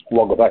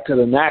Welcome back to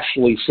the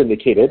nationally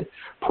syndicated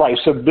Price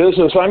of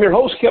Business. I'm your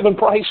host, Kevin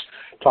Price,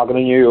 talking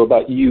to you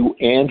about you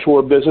and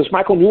your business.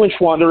 Michael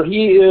Neuenschwander,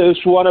 he is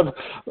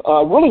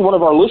really one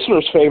of our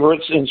listeners'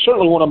 favorites, and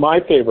certainly one of my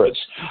favorites.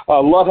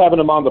 Love having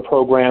him on the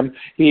program.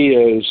 He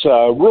is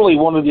really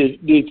one of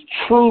the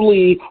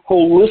truly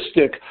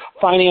holistic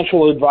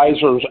financial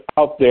advisors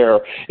out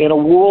there in a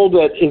world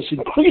that is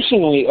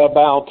increasingly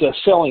about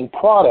selling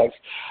product.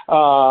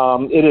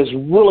 It is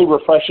really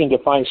refreshing to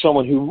find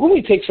someone who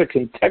really takes a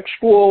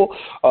contextual,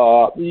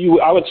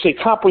 I would say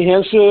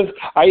comprehensive,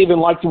 I even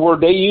like the word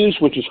they use,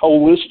 which is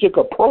holistic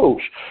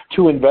approach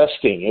to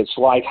investing. It's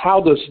like, how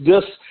does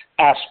this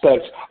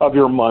aspect of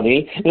your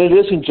money, and it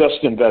isn't just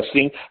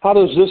investing, how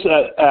does this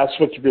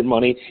aspect of your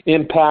money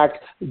impact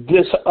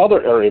this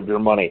other area of your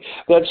money?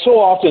 That so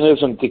often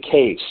isn't the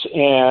case,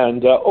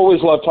 and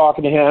always love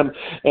talking to him.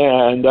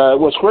 And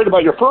what's great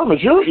about your firm is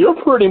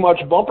you're pretty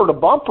much bumper to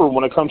bumper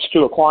when it comes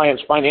to a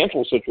client's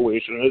financial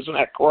situation. Isn't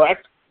that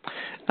correct?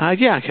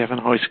 Yeah, Kevin,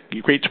 always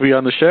great to be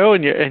on the show,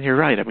 and you're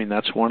right. I mean,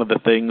 that's one of the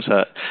things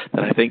that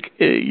I think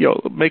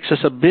makes us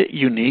a bit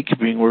unique,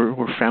 being we're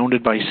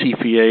founded by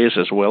CPAs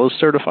as well as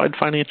certified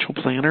financial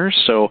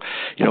planners. So,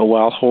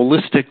 while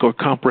holistic or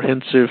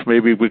comprehensive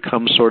maybe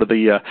becomes sort of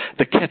the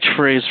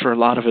catchphrase for a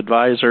lot of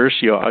advisors,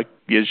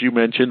 as you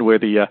mentioned, where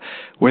the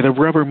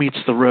rubber meets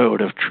the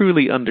road of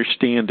truly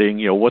understanding,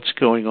 what's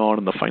going on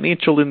in the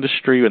financial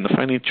industry and the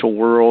financial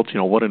world,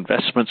 what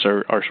investments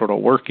are sort of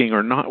working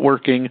or not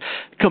working,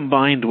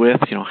 combined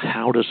with,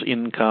 how does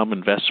income,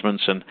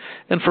 investments,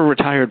 and for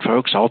retired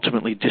folks,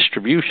 ultimately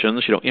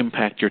distributions,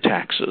 impact your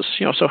taxes.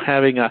 So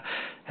having a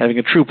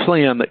true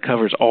plan that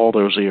covers all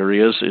those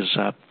areas is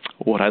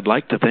what I'd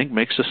like to think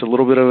makes us a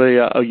little bit of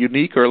a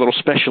unique or a little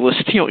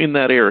specialist, in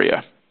that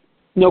area.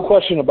 No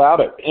question about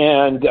it.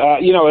 And,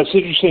 it's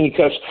interesting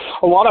because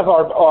a lot of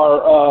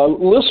our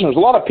listeners, a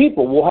lot of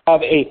people will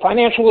have a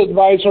financial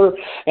advisor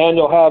and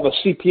they'll have a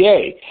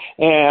CPA.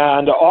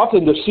 And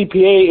often the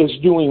CPA is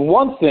doing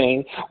one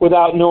thing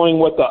without knowing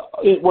what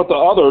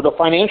the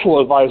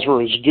financial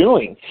advisor is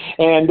doing,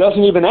 and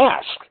doesn't even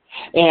ask.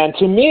 And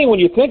to me, when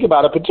you think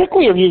about it,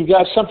 particularly if you've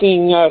got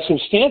something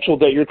substantial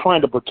that you're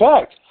trying to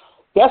protect,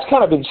 that's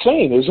kind of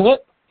insane, isn't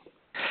it?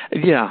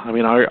 Yeah, I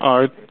mean,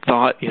 our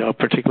thought,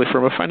 particularly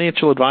from a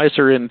financial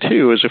advisor in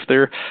too, is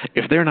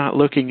if they're not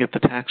looking at the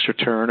tax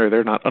return or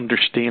they're not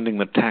understanding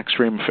the tax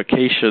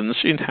ramifications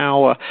in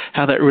how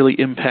that really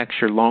impacts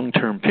your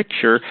long-term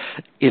picture,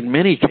 in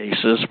many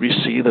cases we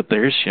see that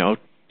there's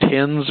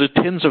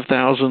tens of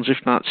thousands,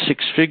 if not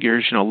six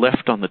figures,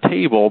 left on the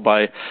table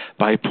by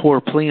poor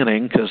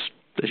planning, because,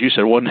 as you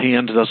said, one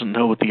hand doesn't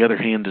know what the other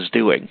hand is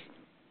doing.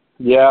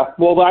 Yeah,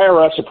 well, the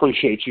IRS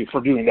appreciates you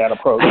for doing that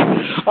approach.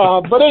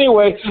 But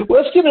anyway,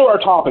 let's get into our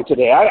topic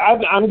today.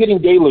 I'm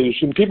getting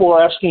deluged, and people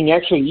are asking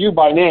actually you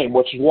by name,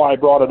 which is why I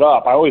brought it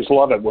up. I always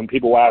love it when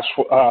people ask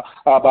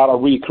about a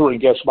recurring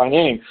guest by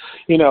name.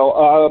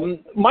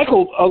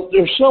 Michael,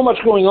 there's so much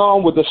going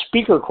on with the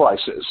speaker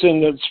crisis,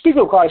 and the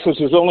speaker crisis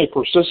is only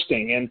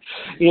persisting. And,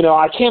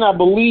 I cannot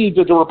believe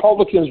that the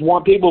Republicans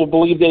want people to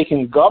believe they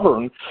can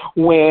govern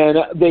when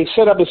they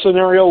set up a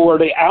scenario where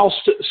they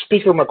oust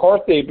Speaker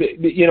McCarthy,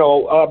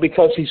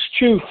 because he's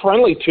too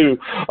friendly to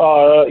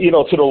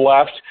the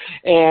left,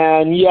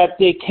 and yet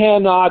they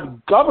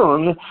cannot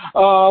govern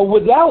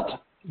without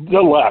the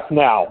left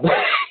now.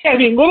 I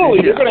mean,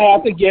 literally, you're going to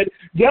have to get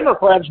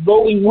Democrats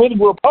voting with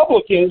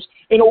Republicans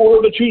in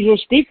order to choose a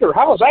speaker.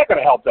 How is that going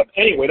to help them?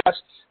 Anyway,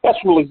 that's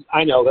really,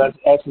 I know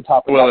that's the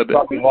topic I'm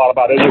talking a lot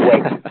about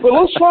anyway. But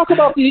let's talk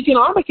about the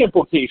economic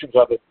implications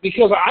of it,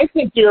 because I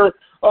think they're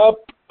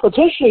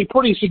potentially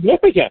pretty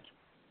significant.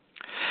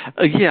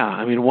 Yeah,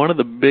 I mean, one of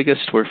the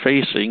biggest we're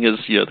facing is,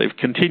 they've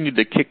continued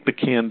to kick the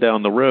can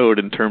down the road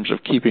in terms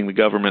of keeping the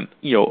government,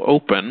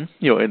 open,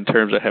 in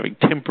terms of having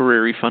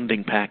temporary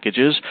funding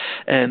packages.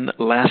 And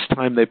last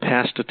time they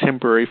passed a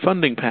temporary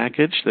funding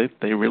package,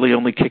 they really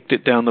only kicked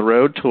it down the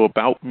road to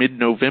about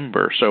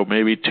mid-November. So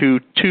maybe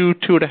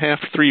 2.5,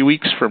 3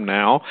 weeks from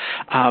now.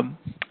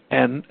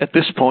 And at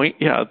this point,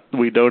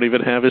 we don't even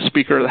have a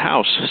Speaker of the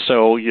House.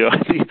 So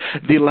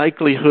the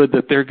likelihood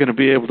that they're going to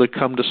be able to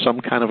come to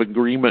some kind of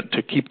agreement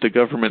to keep the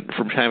government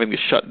from having to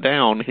shut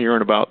down here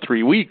in about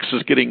 3 weeks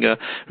is getting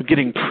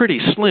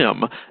pretty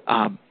slim.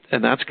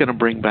 And that's going to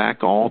bring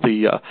back all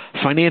the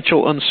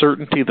financial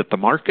uncertainty that the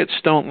markets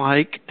don't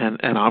like,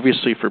 and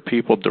obviously for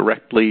people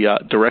directly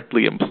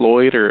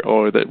employed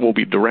or that will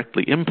be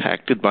directly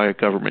impacted by a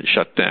government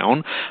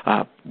shutdown.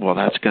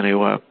 That's going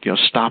to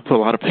stop a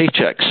lot of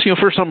paychecks,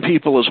 for some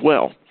people as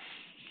well.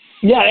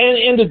 Yeah,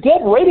 and the debt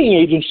rating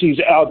agencies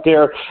out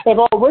there have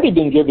already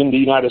been giving the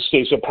United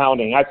States a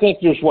pounding. I think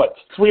there's,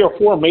 3 or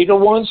 4 major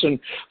ones, and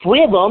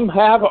 3 of them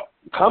have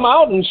come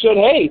out and said,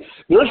 hey,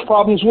 there's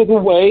problems with the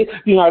way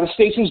the United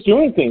States is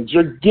doing things.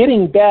 They're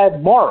getting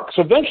bad marks.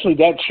 Eventually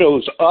that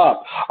shows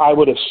up, I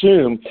would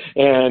assume,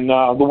 in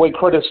the way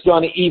credit's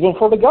done even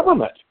for the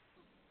government.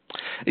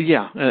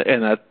 Yeah,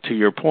 and to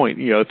your point,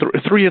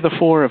 three of the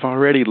four have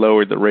already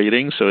lowered the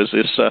rating. So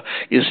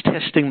is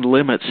testing the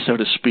limits, so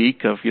to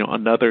speak, of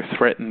another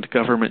threatened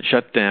government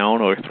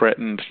shutdown or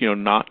threatened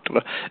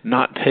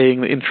not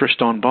paying the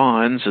interest on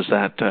bonds? Is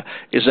that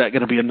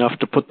going to be enough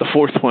to put the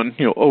fourth one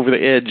over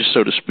the edge,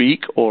 so to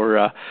speak,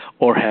 or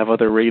have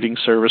other rating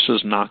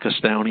services knock us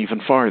down even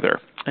farther?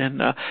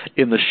 And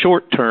in the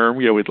short term,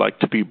 we'd like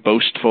to be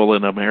boastful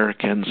in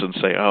Americans and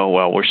say, oh,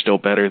 well, we're still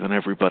better than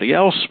everybody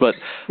else. But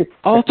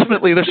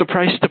ultimately, there's a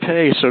price to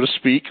pay, so to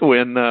speak,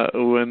 when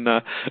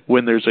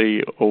there's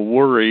a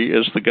worry,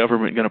 is the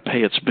government going to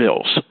pay its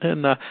bills?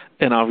 And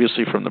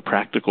obviously, from the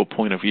practical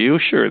point of view,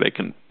 sure, they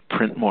can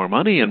print more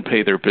money and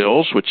pay their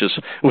bills, which is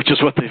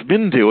what they've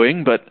been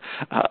doing.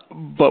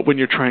 But when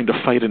you're trying to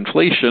fight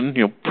inflation,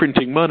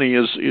 printing money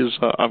is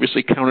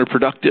obviously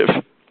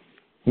counterproductive.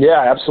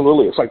 Yeah,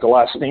 absolutely. It's like the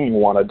last thing you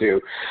want to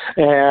do.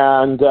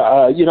 And,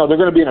 they're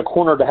going to be in a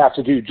corner to have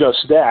to do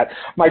just that.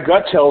 My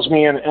gut tells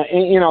me, and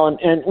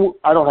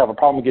I don't have a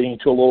problem getting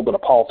into a little bit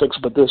of politics,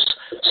 but this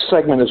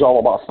segment is all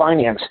about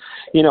finance.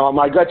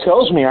 My gut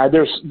tells me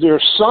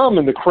there's some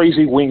in the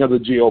crazy wing of the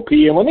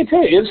GOP. And let me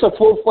tell you, it's a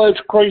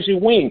full-fledged crazy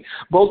wing.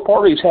 Both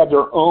parties have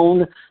their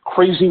own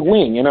crazy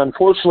wing. And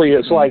unfortunately,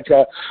 it's like,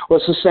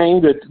 what's the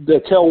saying, that the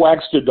tail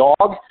wags the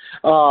dog?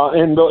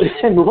 And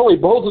really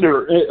both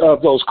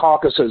of those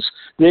caucuses,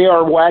 they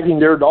are wagging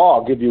their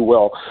dog, if you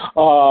will.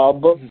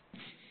 But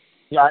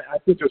yeah, I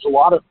think there's a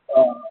lot of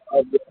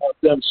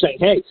them saying,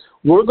 hey,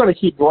 we're going to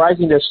keep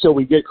dragging this till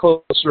we get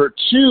closer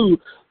to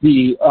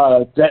the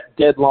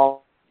deadline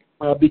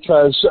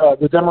because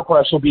the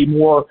Democrats will be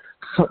more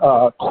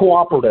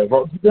cooperative.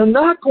 They're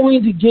not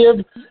going to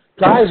give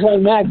guys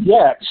like Matt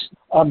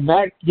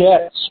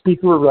Gaetz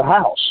Speaker of the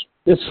House.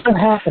 It's not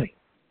happening.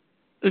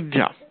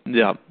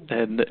 Yeah,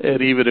 and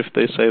even if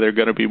they say they're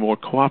going to be more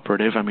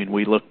cooperative, I mean,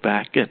 we look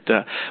back and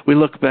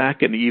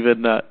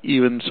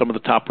even some of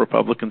the top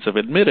Republicans have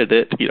admitted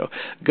it.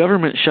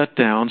 Government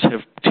shutdowns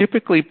have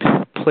typically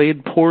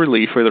played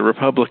poorly for the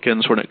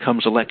Republicans when it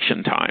comes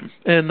election time,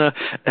 and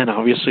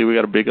obviously we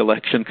got a big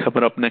election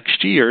coming up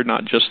next year,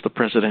 not just the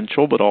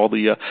presidential, but all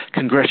the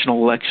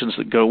congressional elections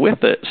that go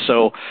with it.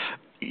 So,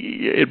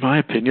 in my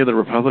opinion, the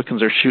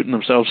Republicans are shooting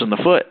themselves in the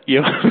foot.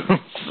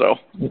 So.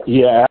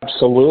 Yeah,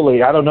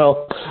 absolutely. I don't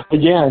know.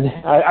 Again,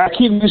 I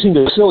keep using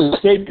the silly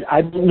statement.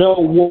 I don't know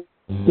what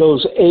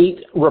those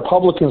 8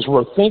 Republicans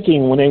were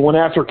thinking when they went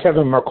after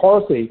Kevin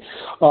McCarthy.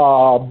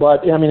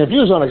 But, I mean, if he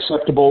was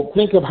unacceptable,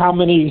 think of how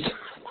many...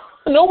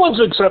 No one's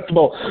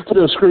acceptable to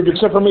this group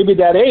except for maybe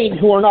that 8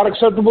 who are not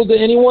acceptable to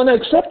anyone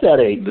except that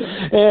 8.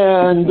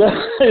 And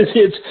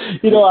it's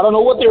I don't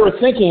know what they were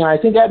thinking. I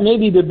think that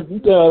maybe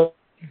the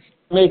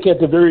make at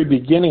the very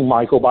beginning,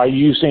 Michael, by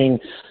using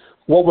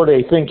what were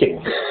they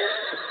thinking?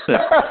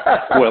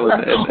 Well,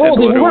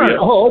 they weren't.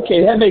 Oh,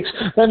 okay, that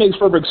makes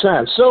perfect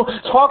sense. So,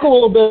 talk a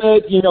little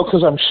bit,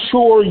 because I'm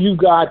sure you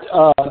got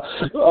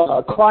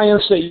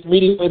clients that you're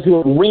meeting with who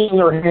are wringing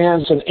their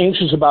hands and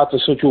anxious about the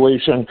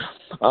situation.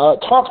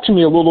 Talk to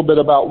me a little bit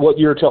about what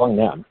you're telling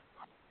them.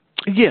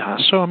 Yeah,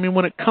 so I mean,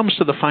 when it comes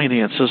to the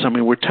finances, I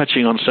mean, we're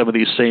touching on some of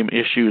these same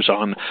issues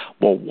on,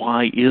 well,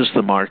 why is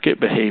the market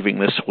behaving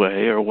this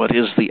way, or what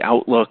is the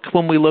outlook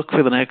when we look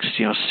for the next,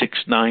 6,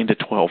 9 to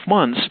 12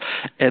 months.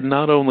 And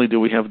not only do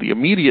we have the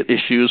immediate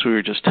issues we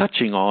were just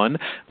touching on,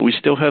 but we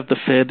still have the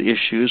Fed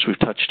issues we've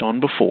touched on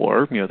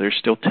before. They're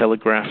still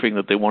telegraphing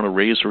that they want to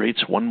raise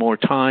rates one more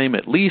time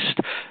at least.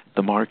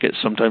 The market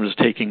sometimes is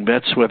taking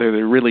bets whether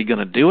they're really going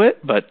to do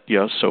it, but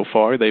so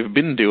far they've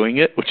been doing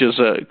it, which is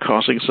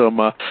causing some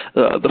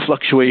the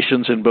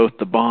fluctuations in both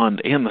the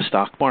bond and the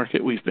stock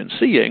market we've been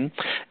seeing.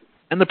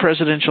 And the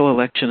presidential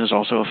election is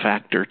also a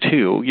factor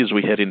too as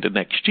we head into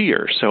next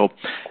year. So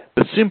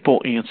the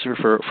simple answer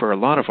for a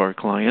lot of our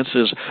clients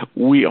is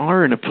we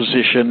are in a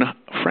position,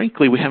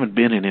 frankly, we haven't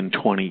been in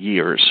 20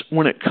 years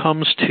when it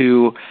comes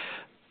to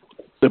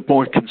the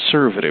more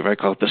conservative, I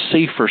call it the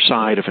safer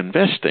side of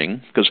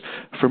investing, because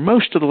for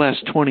most of the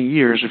last 20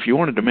 years, if you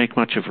wanted to make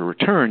much of a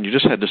return, you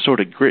just had to sort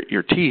of grit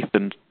your teeth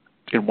and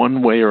in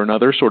one way or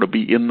another sort of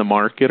be in the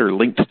market or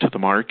linked to the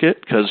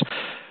market, because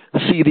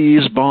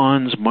CDs,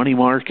 bonds, money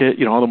market,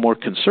 all the more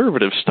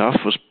conservative stuff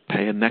was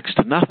paying next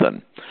to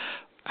nothing.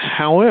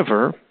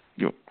 However,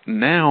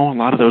 now a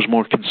lot of those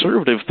more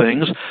conservative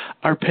things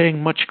are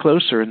paying much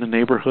closer in the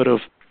neighborhood of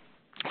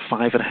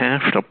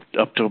 5.5%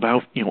 up to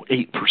about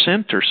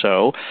 8% or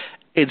so,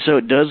 and so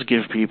it does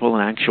give people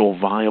an actual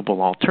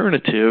viable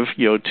alternative,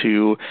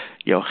 to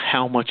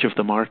how much of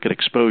the market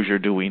exposure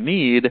do we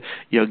need,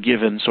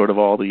 given sort of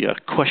all the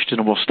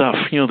questionable stuff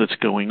that's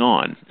going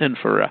on. And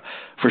for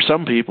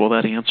some people,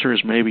 that answer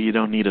is maybe you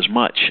don't need as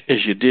much as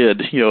you did,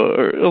 a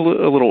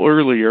little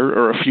earlier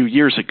or a few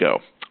years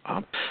ago.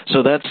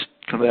 So that's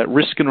kind of that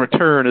risk and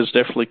return is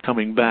definitely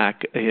coming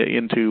back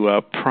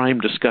into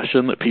prime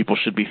discussion that people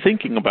should be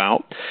thinking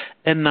about,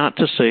 and not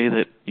to say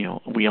that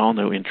we all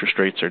know interest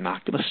rates are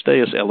not going to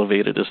stay as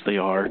elevated as they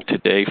are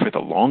today for the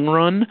long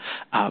run.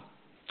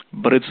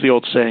 But it's the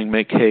old saying,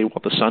 make hay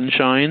while the sun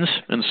shines.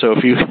 And so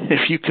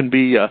if you can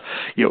be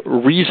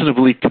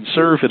reasonably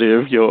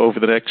conservative over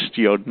the next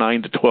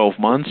 9 to 12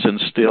 months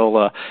and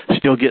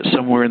still get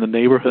somewhere in the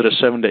neighborhood of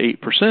 7 to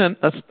 8%,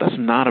 that's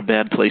not a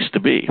bad place to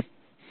be.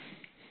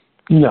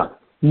 No,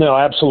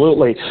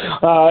 absolutely.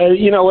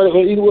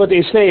 What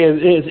they say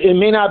is it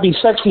may not be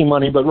sexy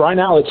money, but right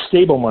now it's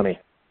stable money.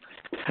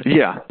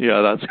 Yeah,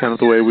 that's kind of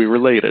the way we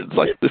relate it. It's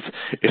like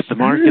if the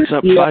market's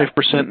up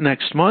 5%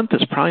 next month,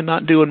 it's probably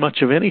not doing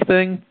much of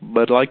anything.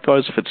 But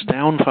likewise, if it's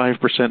down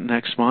 5%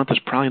 next month,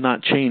 it's probably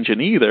not changing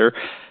either.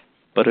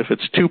 But if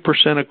it's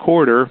 2% a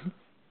quarter,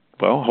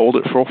 well, hold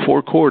it for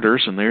 4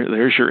 quarters, and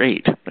there's your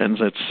 8. And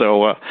that's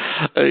so,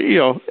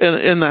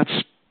 and that's.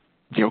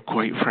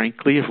 Quite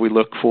frankly, if we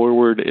look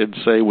forward and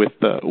say with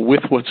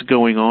what's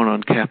going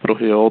on Capitol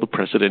Hill, the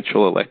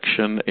presidential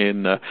election,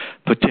 and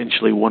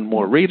potentially one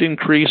more rate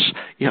increase,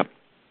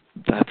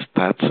 that's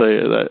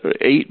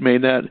 8 may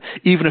not,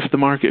 even if the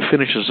market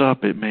finishes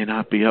up, it may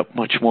not be up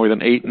much more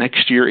than 8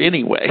 next year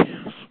anyway.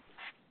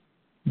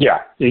 Yeah,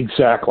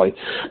 exactly.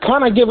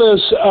 Kind of give us,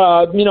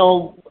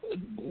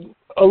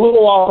 a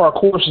little off our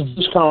course of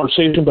this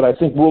conversation, but I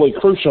think really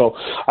crucial,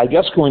 I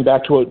guess going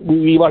back to it,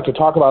 we like to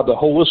talk about the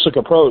holistic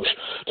approach.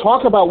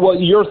 Talk about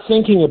what you're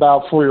thinking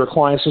about for your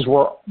clients as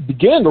we're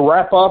beginning to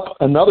wrap up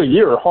another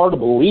year. Hard to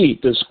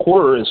believe this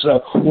quarter is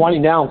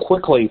winding down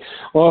quickly.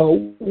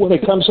 When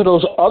it comes to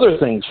those other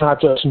things,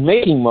 not just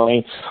making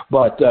money,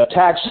 but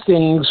tax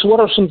things, what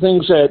are some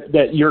things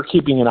that you're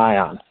keeping an eye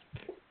on?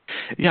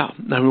 Yeah,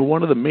 I mean,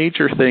 one of the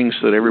major things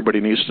that everybody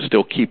needs to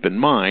still keep in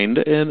mind,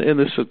 and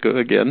this is,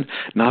 again,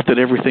 not that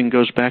everything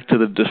goes back to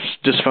the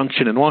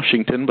dysfunction in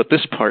Washington, but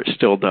this part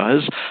still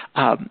does.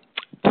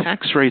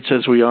 Tax rates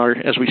as we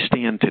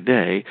stand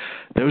today,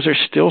 those are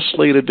still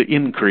slated to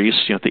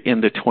increase at the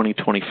end of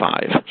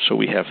 2025. So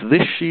we have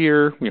this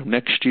year,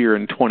 next year,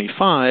 and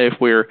 25,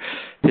 where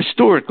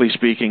historically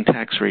speaking,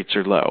 tax rates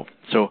are low.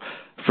 So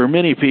for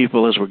many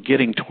people, as we're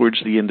getting towards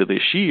the end of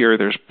this year,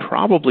 there's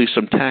probably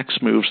some tax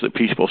moves that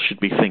people should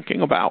be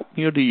thinking about.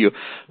 Do you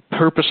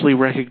purposely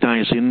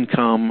recognize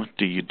income?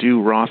 Do you do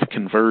Roth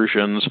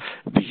conversions?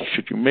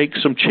 Should you make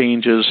some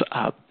changes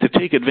to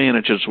take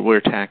advantage of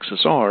where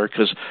taxes are?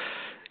 Because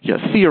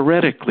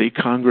theoretically,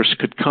 Congress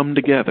could come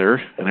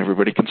together, and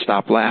everybody can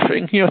stop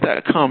laughing, at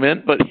that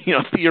comment, but,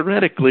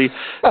 theoretically,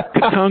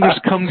 could Congress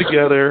come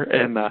together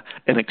and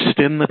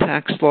extend the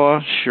tax law?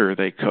 Sure,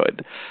 they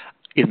could.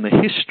 In the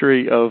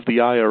history of the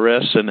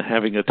IRS and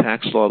having a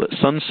tax law that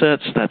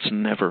sunsets, that's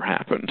never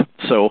happened.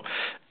 So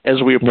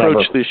as we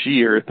approach this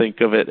year,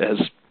 think of it as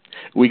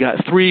we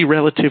got 3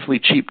 relatively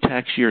cheap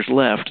tax years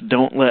left.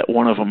 Don't let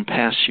one of them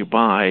pass you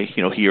by,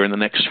 here in the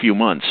next few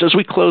months as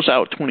we close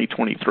out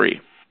 2023.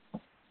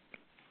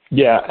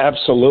 Yeah,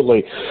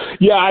 absolutely.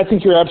 Yeah, I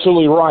think you're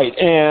absolutely right.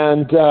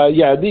 And,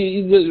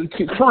 the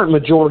current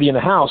majority in the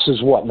House is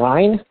what,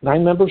 9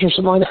 members or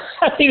something like that?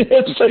 I mean,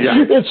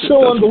 it's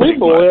so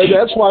unbelievable.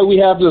 That's why we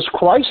have this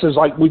crisis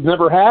like we've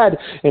never had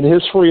in the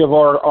history of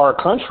our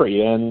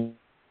country. And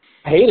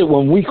I hate it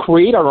when we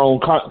create our own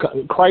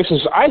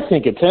crisis, I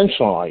think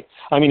intentionally.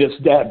 I mean,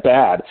 it's that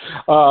bad.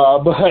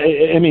 But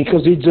I mean,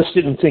 because he just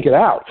didn't think it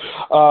out.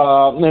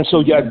 And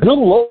so, good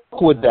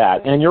luck with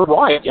that. And you're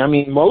right. I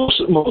mean,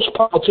 most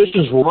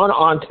politicians run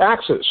on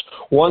taxes,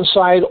 one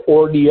side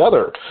or the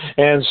other.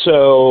 And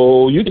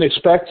so you can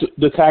expect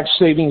the tax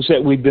savings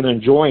that we've been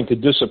enjoying to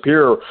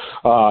disappear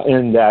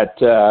in that,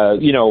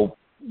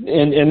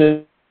 in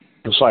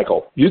the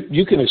cycle.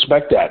 You can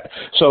expect that.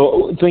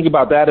 So think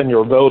about that in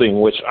your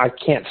voting, which I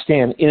can't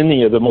stand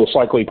any of the most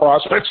likely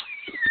prospects.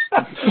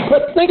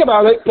 But think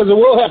about it, because it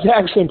will have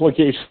tax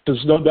implications,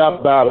 no doubt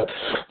about it.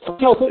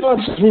 Final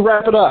thoughts as we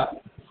wrap it up.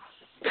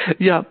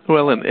 Yeah,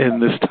 well,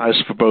 and this ties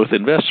for both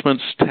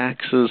investments,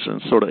 taxes, and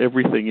sort of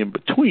everything in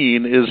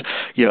between is,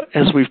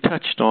 as we've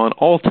touched on,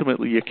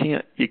 ultimately you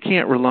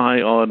can't rely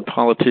on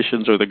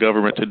politicians or the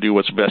government to do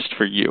what's best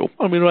for you.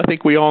 I mean, I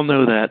think we all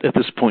know that at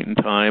this point in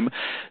time.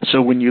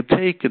 So when you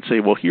take and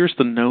say, well, here's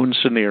the known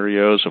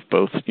scenarios of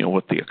both,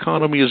 what the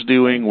economy is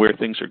doing, where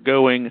things are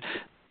going,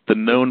 the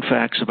known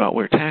facts about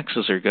where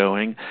taxes are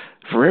going,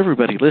 for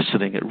everybody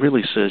listening, it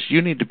really says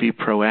you need to be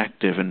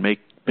proactive and make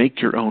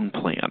your own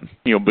plan.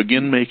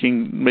 Begin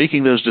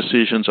making those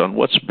decisions on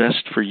what's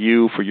best for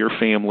you, for your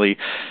family,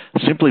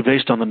 simply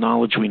based on the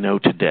knowledge we know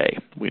today.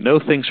 We know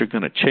things are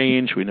going to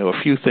change. We know a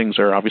few things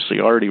are obviously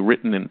already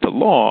written into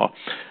law,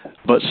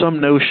 but some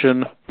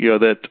notion,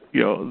 that,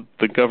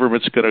 the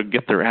government's going to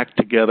get their act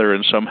together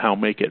and somehow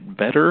make it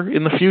better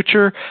in the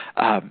future,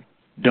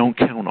 don't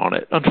count on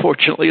it.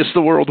 Unfortunately, it's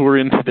the world we're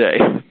in today.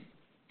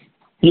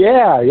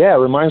 Yeah. It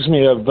reminds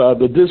me of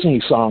the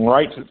Disney song,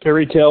 right?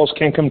 Fairy tales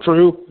can come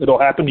true. It'll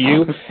happen to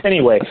you.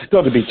 Anyway,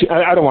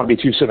 I don't want to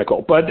be too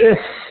cynical, but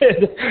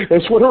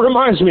it's what it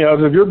reminds me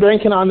of. If you're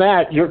banking on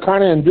that, you're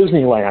kind of in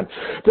Disneyland.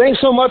 Thanks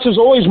so much as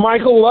always,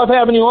 Michael. Love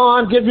having you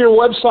on. Give your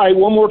website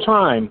one more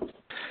time.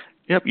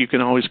 Yep, you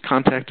can always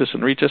contact us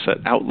and reach us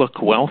at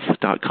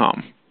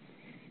outlookwealth.com.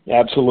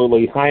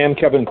 Absolutely. I am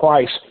Kevin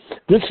Price.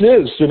 This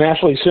is the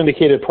nationally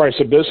syndicated Price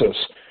of Business.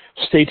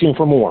 Stay tuned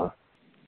for more.